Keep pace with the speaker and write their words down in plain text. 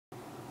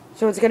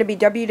So it's going to be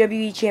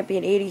WWE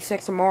Champion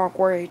 86 Mark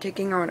Warrior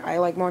taking on I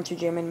Like Monster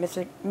Jam and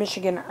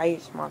Michigan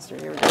Ice Monster.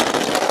 Here we go.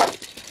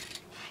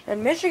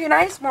 And Michigan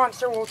Ice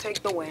Monster will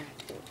take the win.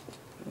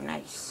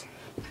 Nice.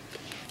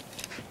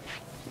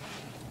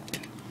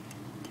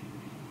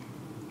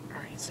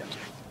 Alright, so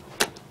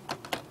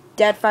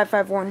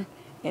Dad551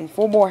 and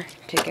Full Bore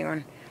taking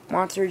on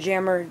Monster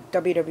Jammer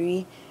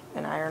WWE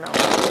and Iron Out.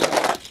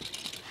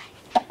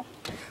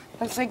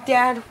 Looks like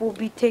Dad will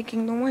be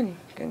taking the win.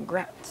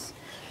 Congrats.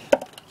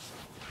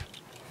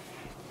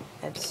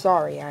 I'm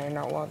sorry, Iron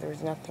Outlaw.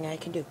 There's nothing I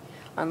can do.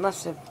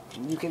 Unless if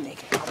you can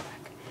make a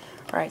comeback.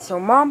 Alright, so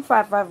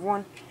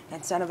Mom551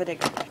 and Son of a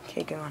Digger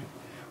taking on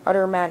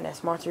Utter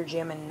Madness, Monster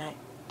Jam, and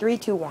 3,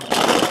 2, 1.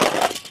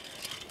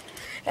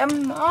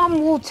 And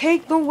Mom will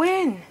take the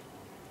win.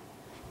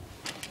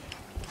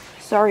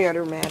 Sorry,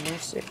 Utter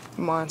Madness.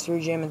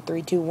 Monster Jam in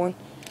 3, 2, 1.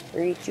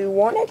 3, 2,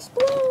 1,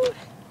 explode!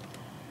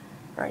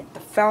 Alright, the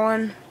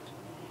Felon,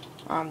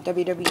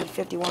 WWE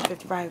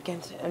 51-55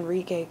 against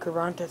Enrique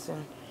Carantes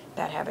and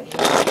Bad Habit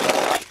here.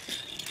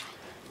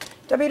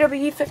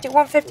 WWE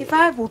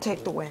 51-55 will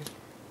take the win.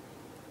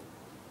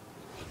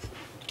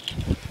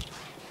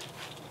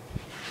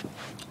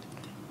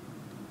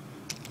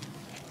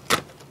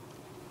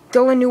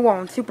 Dylan Newell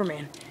and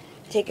Superman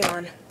taking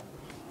on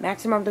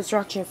Maximum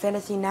Destruction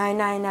Fantasy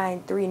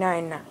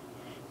 999399.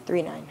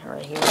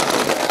 Alright, here we go.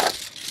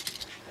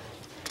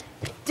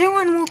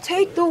 Dylan will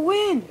take the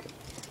win.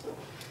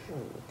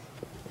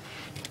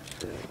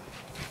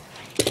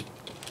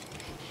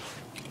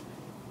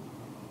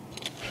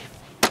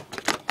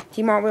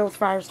 Team on Wheels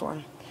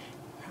Firestorm.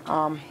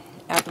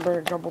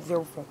 Afterbird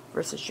 004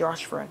 versus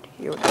Josh Fred.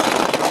 Here we go.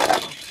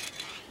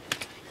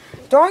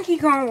 Donkey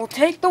Kong will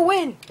take the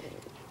win.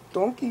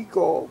 Donkey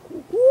Kong.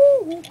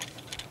 Woo!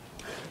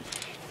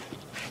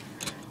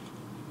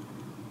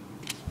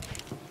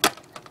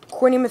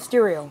 Quinny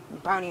Mysterio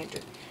and Bounty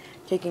Hunter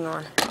taking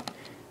on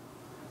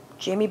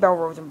Jamie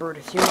Belrose and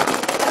Brutus. Here we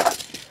go.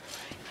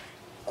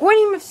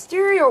 Quinny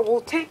Mysterio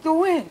will take the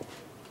win.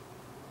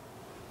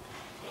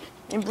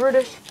 And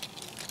Brutus,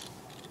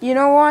 you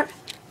know what?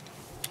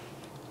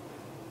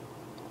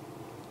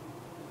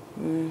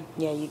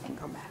 Yeah, you can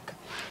come back.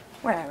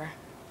 Whatever.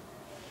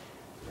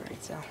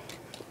 Alright, so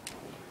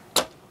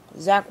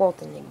Zach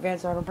Walton, the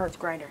Advanced Auto Parts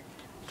Grinder,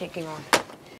 taking on